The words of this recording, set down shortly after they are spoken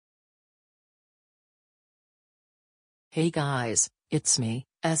Hey guys, it's me,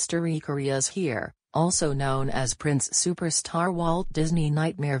 Korea's here, also known as Prince Superstar Walt Disney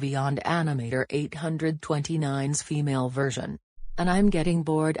Nightmare Vyonder Animator 829's female version. And I'm getting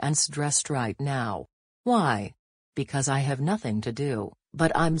bored and stressed right now. Why? Because I have nothing to do,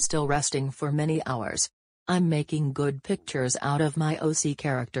 but I'm still resting for many hours. I'm making good pictures out of my OC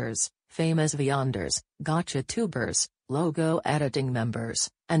characters, famous Vyonders, GachaTubers, logo editing members,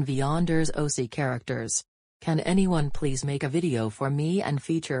 and Vyonders OC characters. Can anyone please make a video for me and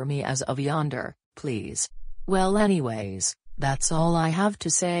feature me as a Vyonder, please? Well anyways, that's all I have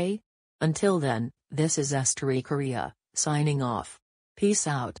to say. Until then, this is Korea, signing off. Peace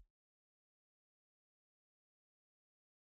out.